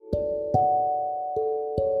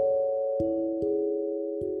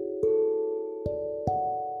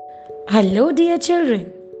Hello, dear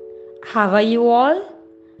children. How are you all?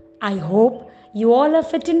 I hope you all are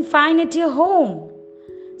fit and fine at your home.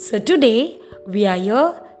 So, today we are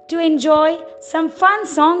here to enjoy some fun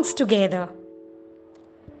songs together.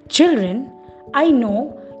 Children, I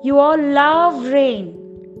know you all love rain.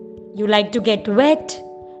 You like to get wet,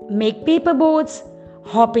 make paper boats,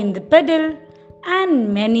 hop in the puddle,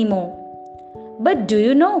 and many more. But do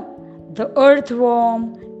you know the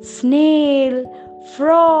earthworm, snail,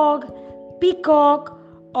 frog, peacock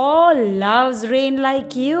all loves rain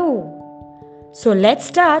like you? So let's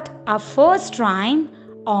start our first rhyme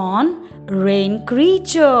on rain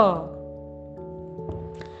creature.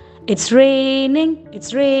 It's raining,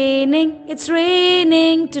 it's raining, it's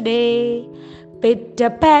raining today. Pitter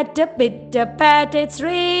patter, it's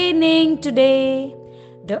raining today.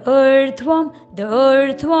 The earthworm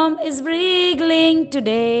is wriggling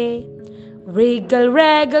today. Wriggle,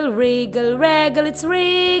 wraggle, it's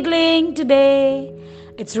wriggling today.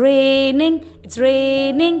 It's raining, it's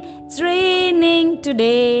raining, it's raining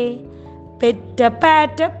today. Pitter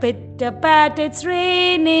patter, it's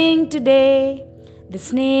raining today. The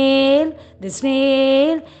snail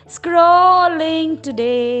is crawling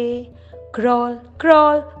today. Crawl,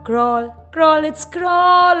 it's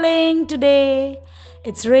crawling today.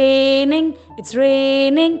 It's raining, it's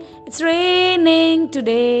raining, it's raining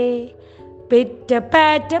today. Pitter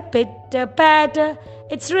patter,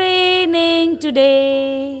 it's raining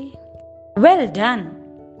today. Well done.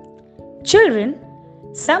 Children,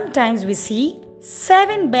 sometimes we see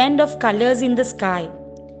 7 bands of colors in the sky.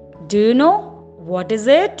 Do you know what is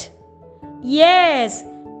it? Yes,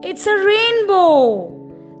 it's a rainbow.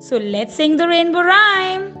 So let's sing the rainbow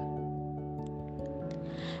rhyme.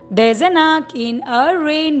 There's an arc in a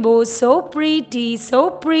rainbow, so pretty, so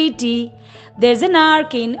pretty. There's an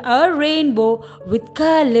arc in a rainbow with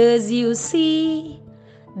colors you see.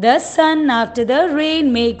 The sun after the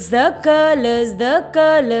rain makes the colors, the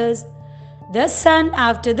colors. The sun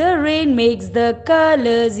after the rain makes the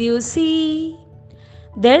colors you see.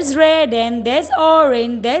 There's red and there's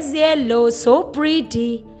orange, there's yellow, so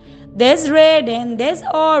pretty. There's red and there's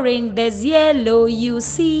orange, there's yellow you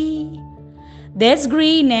see. There's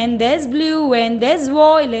green and there's blue and there's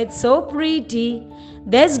violet, so pretty.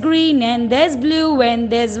 There's green and there's blue and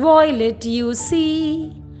there's violet you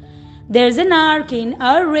see. There's an arc in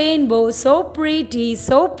a rainbow, so pretty,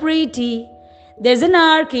 so pretty. There's an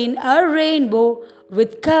arc in a rainbow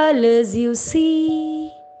with colors you see.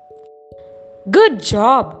 Good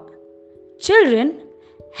job! Children,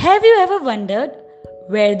 have you ever wondered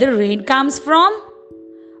where the rain comes from?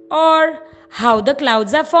 Or how the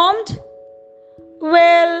clouds are formed?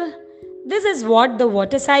 Well, this is what the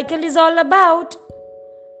water cycle is all about.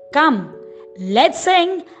 Come, let's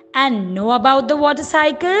sing and know about the water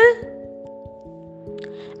cycle.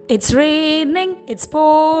 It's raining, it's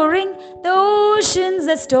pouring, the oceans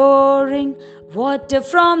are storing water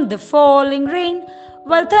from the falling rain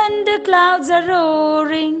while thunder clouds are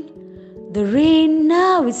roaring. The rain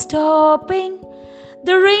now is stopping,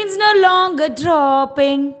 the rain's no longer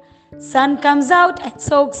dropping. Sun comes out and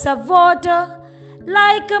soaks up water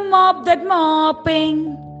like a mop that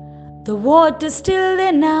mopping. The water's still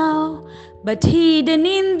there now, but hidden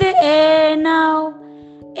in the air now.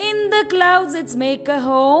 In the clouds it's make a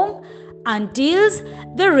home until's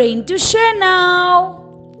the rain to share now.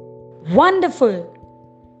 Wonderful!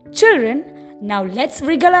 Children, now let's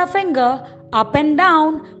wriggle our finger up and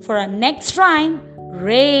down for our next rhyme,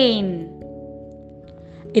 rain.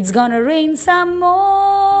 It's gonna rain some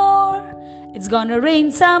more. It's gonna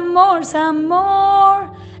rain some more, some more.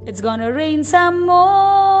 It's gonna rain some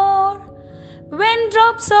more. When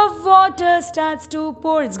drops of water starts to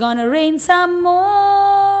pour, it's gonna rain some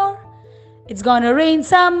more. It's gonna rain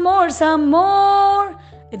some more, some more.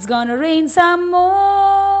 It's gonna rain some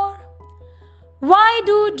more. Why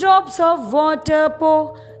do drops of water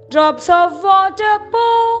pour? Drops of water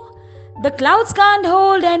pour. The clouds can't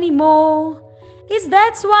hold anymore.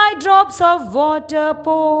 That's why drops of water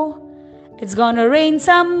pour. It's gonna rain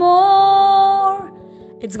some more.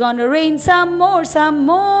 It's gonna rain some more, some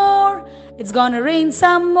more. It's gonna rain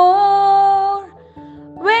some more.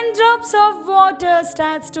 When drops of water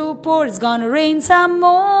starts to pour, it's gonna rain some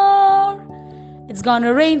more. It's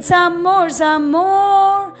gonna rain some more, some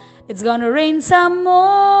more. It's gonna rain some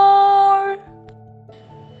more.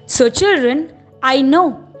 So children, I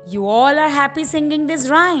know you all are happy singing this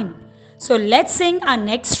rhyme. So let's sing our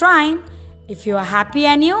next rhyme if you are happy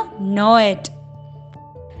and you know it.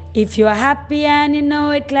 If you are happy and you know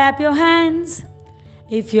it, clap your hands.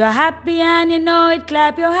 If you are happy and you know it,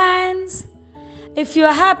 clap your hands. If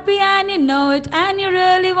you're happy and you know it, and you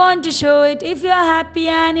really want to show it, if you're happy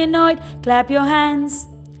and you know it, clap your hands.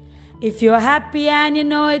 If you're happy and you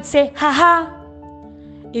know it, say ha ha.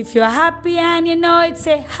 If you're happy and you know it,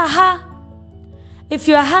 say ha ha. If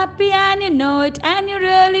you're happy and you know it, and you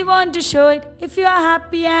really want to show it, if you're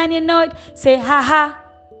happy and you know it, say ha ha.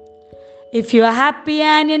 If you're happy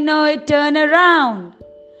and you know it, turn around.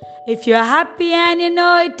 If you're happy and you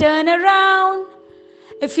know it, turn around.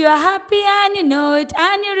 If you're happy and you know it,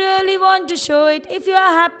 and you really want to show it, if you're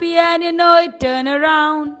happy and you know it, turn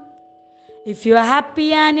around. If you're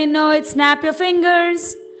happy and you know it, snap your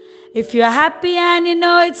fingers. If you're happy and you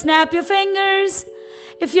know it, snap your fingers.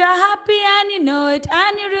 If you're happy and you know it,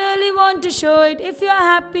 and you really want to show it, if you're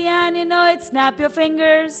happy and you know it, snap your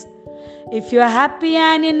fingers. If you're happy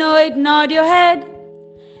and you know it, nod your head.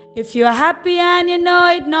 If you're happy and you know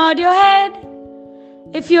it, nod your head.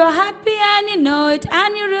 If you're happy and you know it,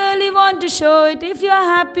 and you really want to show it, if you're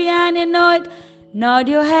happy and you know it, nod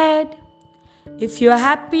your head. If you're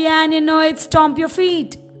happy and you know it, stomp your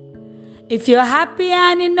feet. If you're happy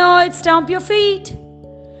and you know it, stomp your feet.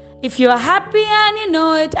 If you're happy and you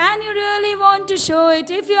know it, and you really want to show it,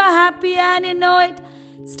 if you're happy and you know it,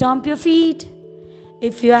 stomp your feet.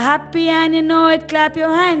 If you're happy and you know it, clap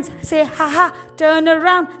your hands. Say ha ha, turn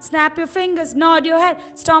around, snap your fingers, nod your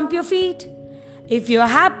head, stomp your feet. If you're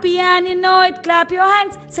happy and you know it, clap your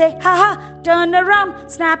hands. Say ha ha, turn around,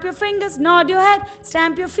 snap your fingers, nod your head,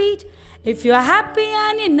 stamp your feet. If you're happy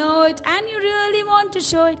and you know it, and you really want to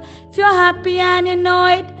show it, if you're happy and you know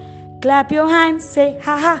it, clap your hands. Say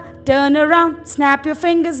ha ha, turn around, snap your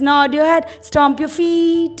fingers, nod your head, stomp your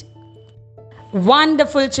feet.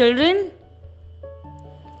 Wonderful, children.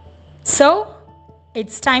 So,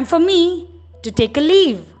 it's time for me to take a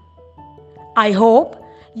leave. I hope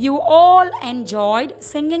you all enjoyed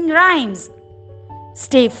singing rhymes.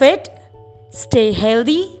 Stay fit, stay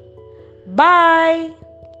healthy. Bye.